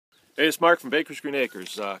Hey, it's Mark from Baker's Green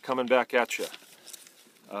Acres, coming back at you.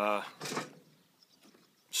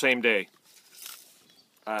 Same day.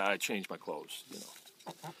 I changed my clothes, you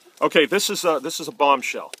know. Okay, this is a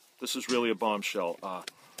bombshell. This is really a bombshell.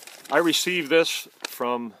 I received this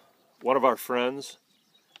from one of our friends.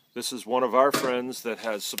 This is one of our friends that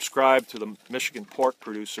has subscribed to the Michigan Pork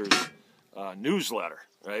Producers newsletter,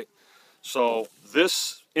 right? So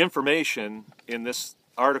this information in this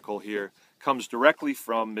article here comes directly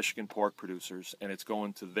from Michigan Pork Producers, and it's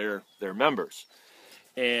going to their members.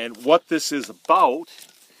 And what this is about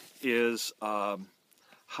is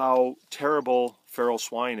how terrible feral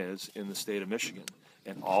swine is in the state of Michigan,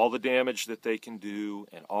 and all the damage that they can do,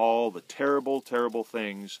 and all the terrible, terrible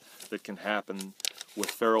things that can happen with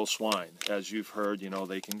feral swine. As you've heard, you know,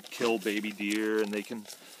 they can kill baby deer, and they can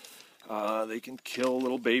kill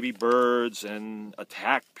little baby birds and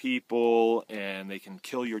attack people, and they can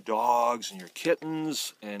kill your dogs and your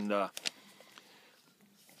kittens, and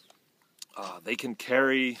they can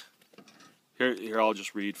carry, here I'll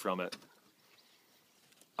just read from it.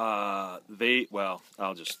 Well,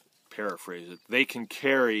 I'll just paraphrase it. They can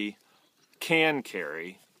carry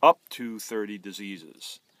up to 30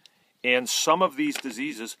 diseases. And some of these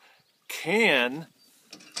diseases can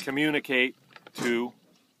communicate to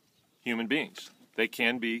human beings. They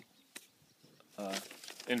can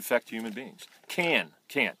infect human beings. Can.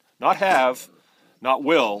 Not have, not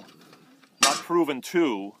will, not proven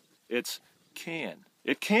to, it's can.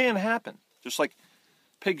 It can happen. Just like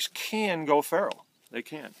pigs can go feral. They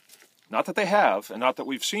can. Not that they have, and not that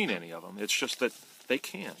we've seen any of them. It's just that they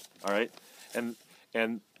can, all right? And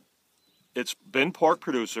it's been pork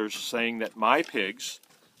producers saying that my pigs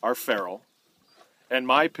are feral, and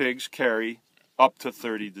my pigs carry up to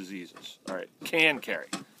 30 diseases. All right, can carry.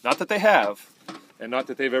 Not that they have, and not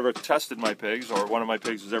that they've ever tested my pigs, or one of my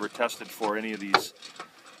pigs has ever tested for any of these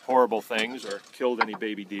horrible things, or killed any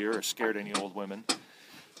baby deer, or scared any old women.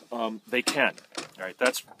 They can. All right,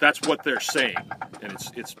 that's what they're saying, and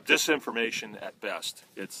it's disinformation at best.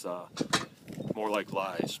 It's more like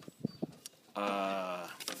lies.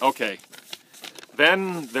 Okay.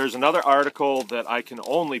 Then there's another article that I can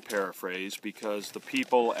only paraphrase because the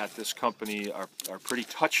people at this company are pretty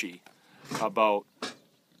touchy about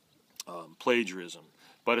plagiarism.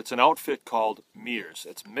 But it's an outfit called MEIRS.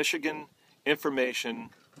 It's Michigan Information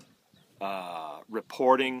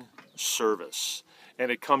Reporting Service.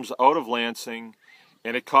 And it comes out of Lansing,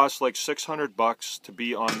 and it costs like $600 to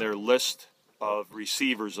be on their list of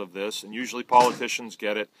receivers of this. And usually politicians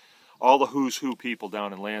get it. All the who's who people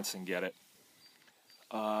down in Lansing get it.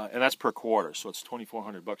 And that's per quarter, so it's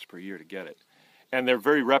 $2,400 per year to get it. And they're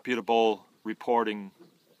very reputable reporting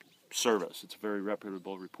service. It's a very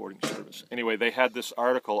reputable reporting service. Anyway, they had this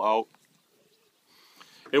article out.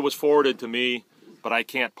 It was forwarded to me, but I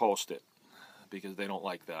can't post it because they don't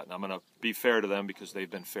like that. And I'm going to be fair to them because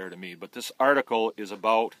they've been fair to me. But this article is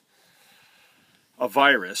about a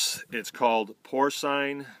virus. It's called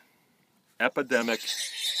Porcine epidemic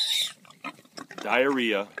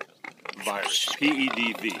diarrhea virus,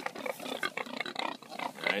 PEDV.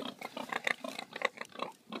 All right.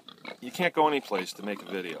 You can't go any place to make a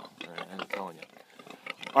video. All right, I'm telling you.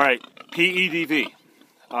 All right, PEDV.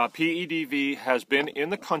 PEDV has been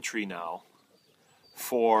in the country now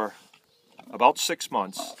for about 6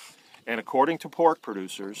 months, and according to pork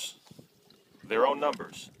producers, their own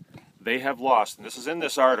numbers, they have lost, and this is in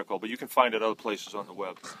this article, but you can find it other places on the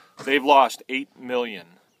web, they've lost 8 million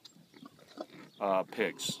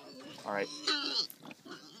pigs. All right.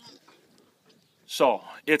 So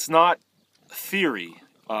it's not theory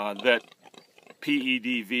that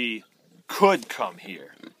PEDV could come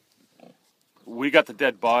here. We got the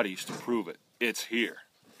dead bodies to prove it. It's here.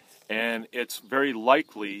 And it's very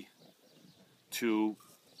likely to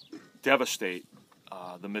devastate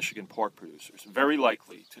the Michigan pork producers. Very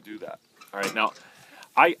likely to do that. All right. Now,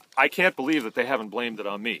 I can't believe that they haven't blamed it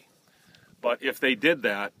on me. But if they did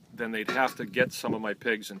that, then they'd have to get some of my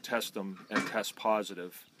pigs and test them and test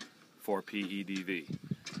positive for PEDV.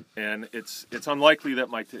 And it's unlikely that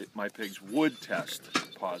my pigs would test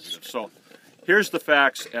positive. So here's the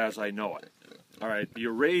facts as I know it. All right, the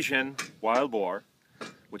Eurasian wild boar,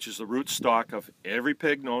 which is the root stock of every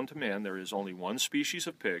pig known to man, there is only one species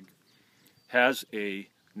of pig, has a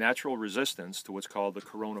natural resistance to what's called the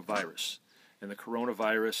coronavirus. And the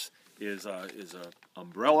coronavirus is a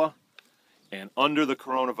umbrella. And under the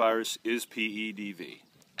coronavirus is PEDV.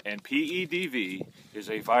 And PEDV is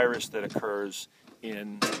a virus that occurs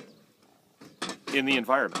in the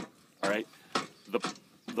environment. All right.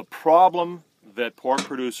 The problem that pork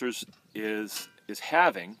producers is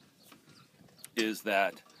having is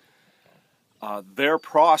that Their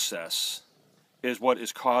process is what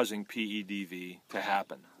is causing PEDV to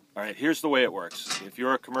happen. All right, here's the way it works. If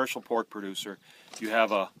you're a commercial pork producer, you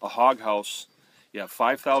have a hog house, you have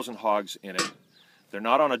 5,000 hogs in it. They're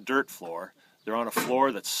not on a dirt floor. They're on a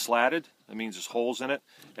floor that's slatted. That means there's holes in it,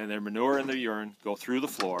 and their manure and their urine go through the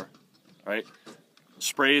floor, right?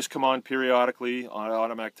 Sprays come on periodically on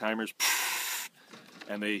automatic timers,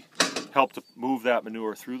 and they help to move that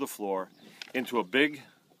manure through the floor into a big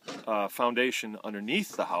foundation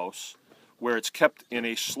underneath the house where it's kept in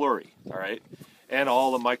a slurry, all right? And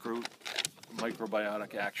all the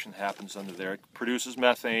microbiotic action happens under there. It produces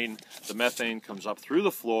methane. The methane comes up through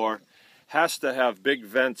the floor, has to have big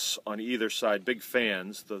vents on either side, big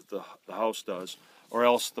fans, the house does, or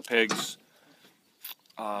else the pigs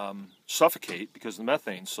suffocate because the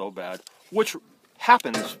methane's so bad, which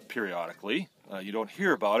happens periodically. You don't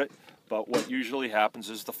hear about it, but what usually happens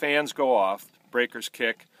is the fans go off, breakers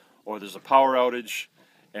kick, or there's a power outage,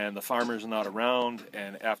 and the farmer's not around,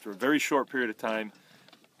 and after a very short period of time,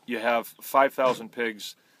 you have 5,000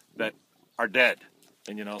 pigs that are dead.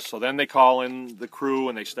 And so then they call in the crew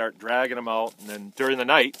and they start dragging them out, and then during the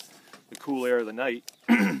night, the cool air of the night,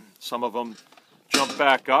 some of them jump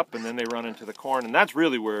back up and then they run into the corn, and that's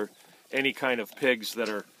really where any kind of pigs that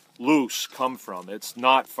are loose come from. It's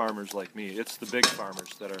not farmers like me. It's the big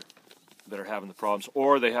farmers that are having the problems,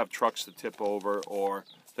 or they have trucks that tip over or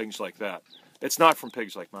things like that. It's not from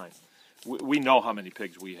pigs like mine. We know how many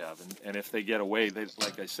pigs we have, and if they get away,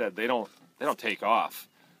 like I said, they don't take off.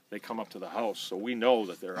 They come up to the house, so we know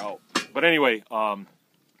that they're out. But anyway,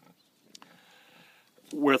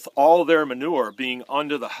 with all their manure being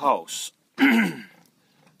under the house,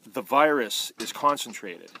 the virus is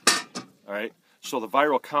concentrated, all right? So the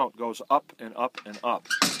viral count goes up and up and up.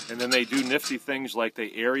 And then they do nifty things like they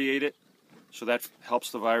aerate it, so that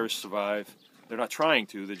helps the virus survive. They're not trying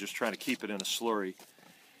to, they're just trying to keep it in a slurry.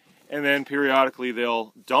 And then periodically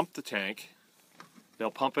they'll dump the tank, they'll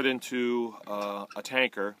pump it into a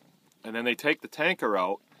tanker, and then they take the tanker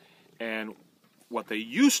out, and what they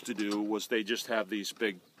used to do was they just have these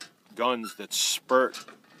big guns that spurt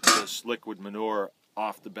this liquid manure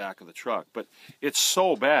off the back of the truck. But it's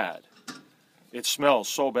so bad, it smells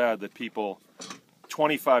so bad that people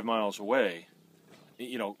 25 miles away,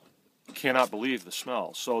 cannot believe the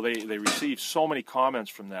smell. So they received so many comments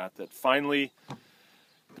from that finally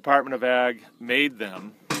Department of Ag made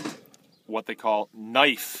them what they call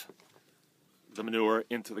knife the manure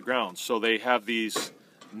into the ground. So they have these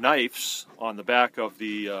knives on the back of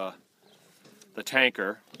the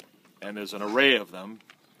tanker, and there's an array of them,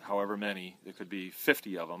 however many, there could be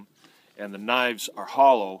 50 of them, and the knives are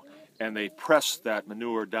hollow, and they press that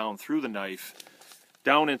manure down through the knife,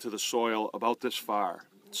 down into the soil about this far.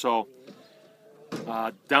 So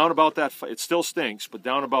down about that far, it still stinks, but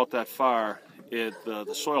down about that far,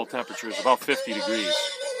 the soil temperature is about 50 degrees.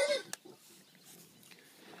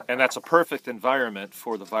 And that's a perfect environment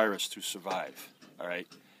for the virus to survive, all right?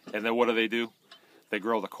 And then what do? They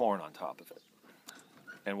grow the corn on top of it.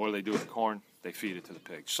 And what do they do with the corn? They feed it to the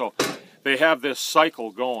pigs. So they have this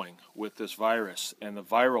cycle going with this virus, and the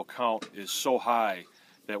viral count is so high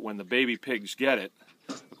that when the baby pigs get it,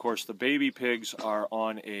 of course the baby pigs are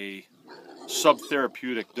on a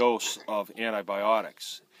subtherapeutic dose of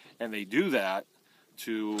antibiotics. And they do that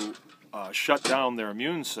to shut down their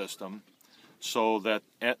immune system so that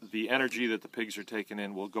the energy that the pigs are taking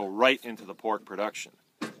in will go right into the pork production,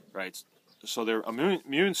 right? So their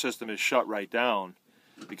immune system is shut right down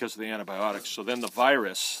because of the antibiotics. So then the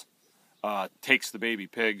virus takes the baby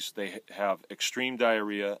pigs. They have extreme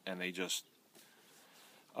diarrhea, and they just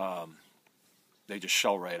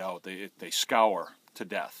shell right out. They scour to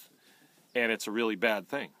death, and it's a really bad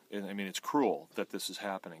thing. I mean, it's cruel that this is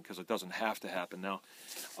happening because it doesn't have to happen now.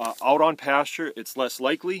 Out on pasture, it's less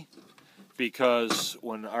likely, because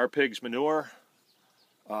when our pigs manure,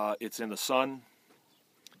 it's in the sun,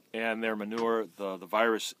 and their manure, the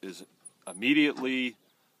virus is immediately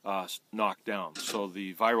knocked down. So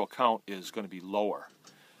the viral count is going to be lower.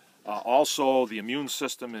 Also, the immune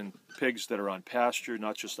system in pigs that are on pasture,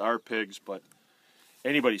 not just our pigs, but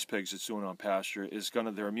anybody's pigs that's doing on pasture,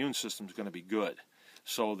 their immune system is going to be good.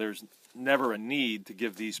 So there's never a need to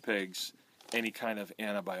give these pigs any kind of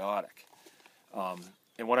antibiotic.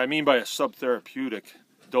 And what I mean by a subtherapeutic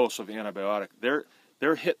dose of antibiotic,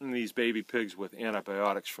 they're hitting these baby pigs with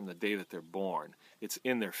antibiotics from the day that they're born. It's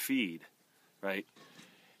in their feed, right?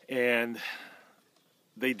 And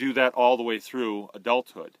they do that all the way through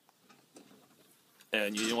adulthood.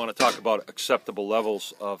 And you want to talk about acceptable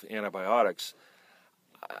levels of antibiotics.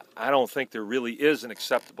 I don't think there really is an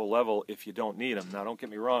acceptable level if you don't need them. Now, don't get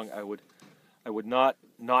me wrong, I would not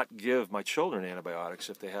not give my children antibiotics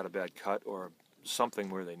if they had a bad cut or something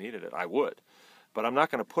where they needed it. I would. But I'm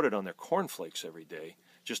not going to put it on their cornflakes every day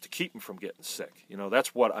just to keep them from getting sick. You know,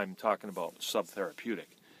 that's what I'm talking about, subtherapeutic.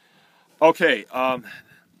 Okay,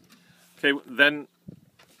 then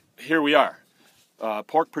here we are.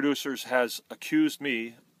 Pork Producers has accused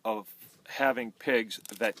me of having pigs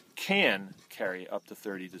that can carry up to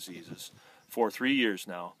 30 diseases for 3 years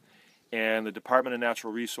now. And the Department of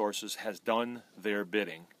Natural Resources has done their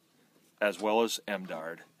bidding, as well as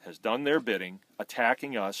MDARD, has done their bidding,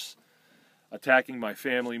 attacking us, attacking my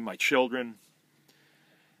family, my children.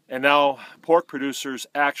 And now Pork Producers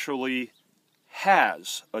actually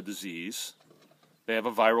has a disease. They have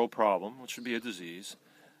a viral problem, which would be a disease,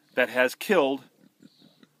 that has killed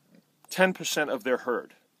 10% of their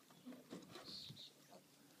herd.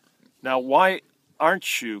 Now, why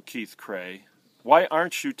aren't you, Keith Cray, why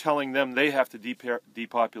aren't you telling them they have to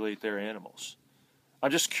depopulate their animals? I'm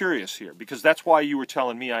just curious here, because that's why you were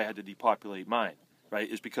telling me I had to depopulate mine, right?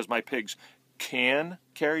 Is because my pigs can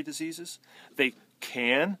carry diseases. They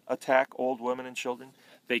can attack old women and children.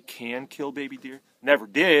 They can kill baby deer. Never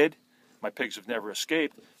did. My pigs have never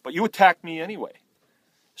escaped. But you attacked me anyway.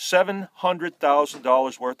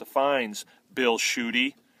 $700,000 worth of fines, Bill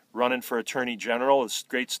Schuette, running for Attorney General of the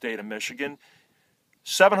great state of Michigan.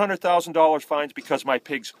 $700,000 fines because my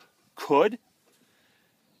pigs could.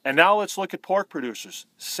 And now let's look at Pork Producers.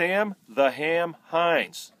 Sam the Ham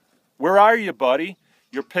Hines. Where are you, buddy?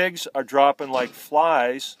 Your pigs are dropping like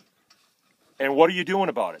flies. And what are you doing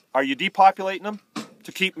about it? Are you depopulating them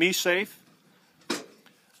to keep me safe?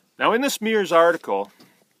 Now, in this Mears article,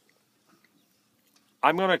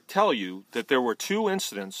 I'm going to tell you that there were 2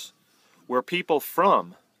 incidents where people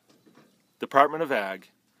from Department of Ag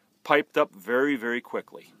piped up very, very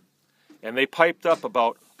quickly. And they piped up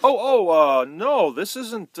about, no, this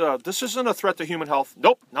isn't a threat to human health.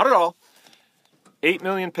 Nope, not at all. 8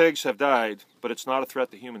 million pigs have died, but it's not a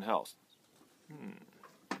threat to human health.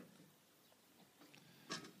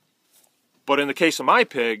 But in the case of my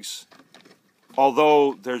pigs,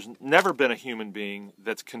 although there's never been a human being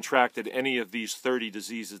that's contracted any of these 30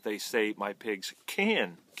 diseases they say my pigs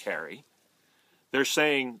can carry, they're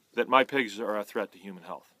saying that my pigs are a threat to human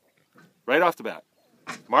health. Right off the bat.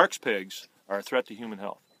 Mark's pigs are a threat to human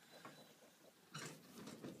health.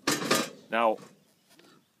 Now,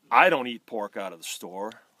 I don't eat pork out of the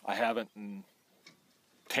store. I haven't in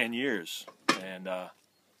 10 years. And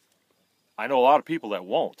I know a lot of people that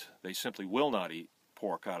won't. They simply will not eat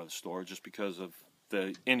pork out of the store just because of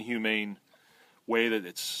the inhumane way that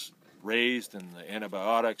it's raised and the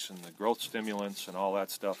antibiotics and the growth stimulants and all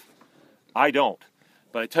that stuff. I don't.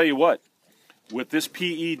 But I tell you what, with this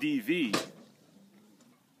PEDV,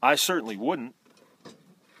 I certainly wouldn't.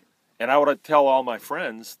 And I would tell all my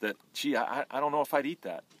friends that, gee, I don't know if I'd eat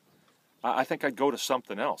that. I think I'd go to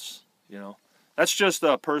something else, you know. That's just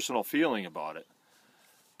a personal feeling about it.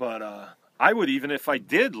 But I would, even if I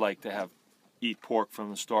did like to eat pork from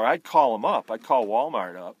the store, I'd call them up. I'd call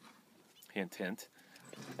Walmart up, hint, hint,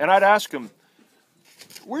 and I'd ask them,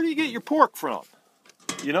 where do you get your pork from?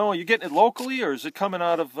 You know, are you getting it locally, or is it coming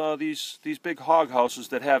out of these big hog houses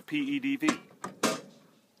that have PEDV?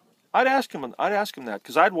 I'd ask him that,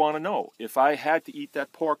 because I'd want to know if I had to eat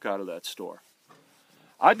that pork out of that store.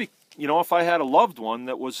 I'd be, you know, if I had a loved one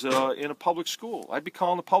that was in a public school, I'd be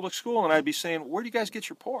calling the public school and I'd be saying, where do you guys get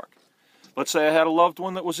your pork? Let's say I had a loved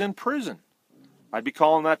one that was in prison. I'd be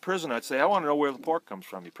calling that prison. I'd say, I want to know where the pork comes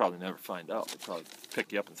from. You'd probably never find out. They'd probably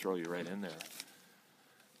pick you up and throw you right in there.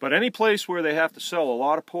 But any place where they have to sell a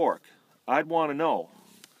lot of pork, I'd want to know.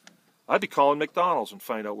 I'd be calling McDonald's and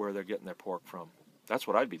find out where they're getting their pork from. That's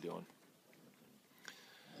what I'd be doing.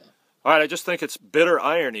 All right, I just think it's bitter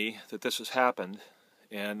irony that this has happened.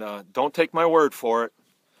 And don't take my word for it.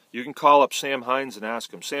 You can call up Sam Hines and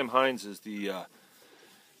ask him. Sam Hines is the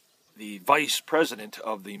vice president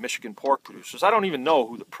of the Michigan Pork Producers. I don't even know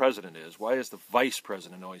who the president is. Why is the vice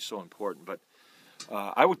president always so important? But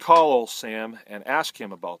I would call old Sam and ask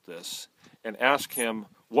him about this, and ask him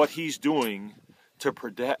what he's doing to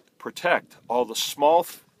protect all the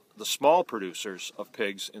small producers of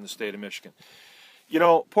pigs in the state of Michigan. You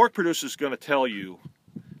know, Pork Producers is going to tell you,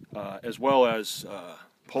 as well as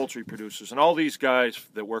poultry producers and all these guys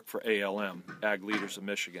that work for ALM, Ag Leaders of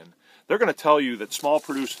Michigan, they're going to tell you that small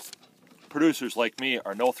producers like me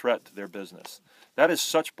are no threat to their business. That is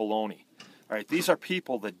such baloney. All right, these are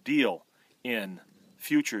people that deal in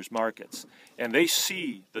futures markets, and they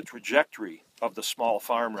see the trajectory of the small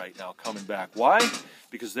farm right now coming back. Why?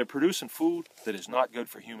 Because they're producing food that is not good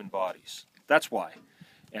for human bodies. That's why.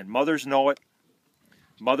 And mothers know it.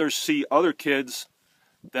 Mothers see other kids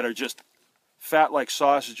that are just fat like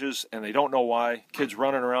sausages, and they don't know why. Kids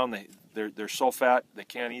running around, they're so fat they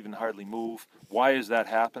can't even hardly move. Why is that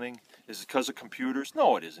happening? Is it because of computers?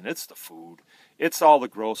 No, it isn't. It's the food. It's all the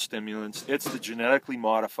growth stimulants. It's the genetically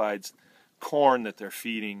modified corn that they're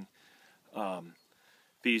feeding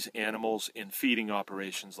these animals in feeding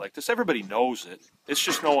operations like this. Everybody knows it. It's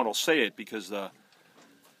just no one will say it because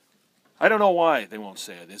I don't know why they won't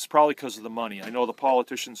say it. It's probably because of the money. I know the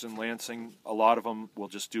politicians in Lansing, a lot of them will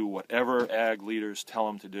just do whatever ag leaders tell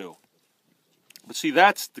them to do. But see,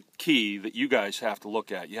 that's the key that you guys have to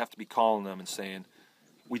look at. You have to be calling them and saying,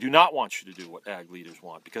 we do not want you to do what ag leaders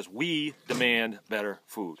want because we demand better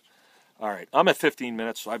food. All right, I'm at 15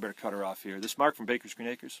 minutes, so I better cut her off here. This is Mark from Baker's Green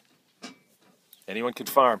Acres. Anyone can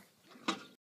farm.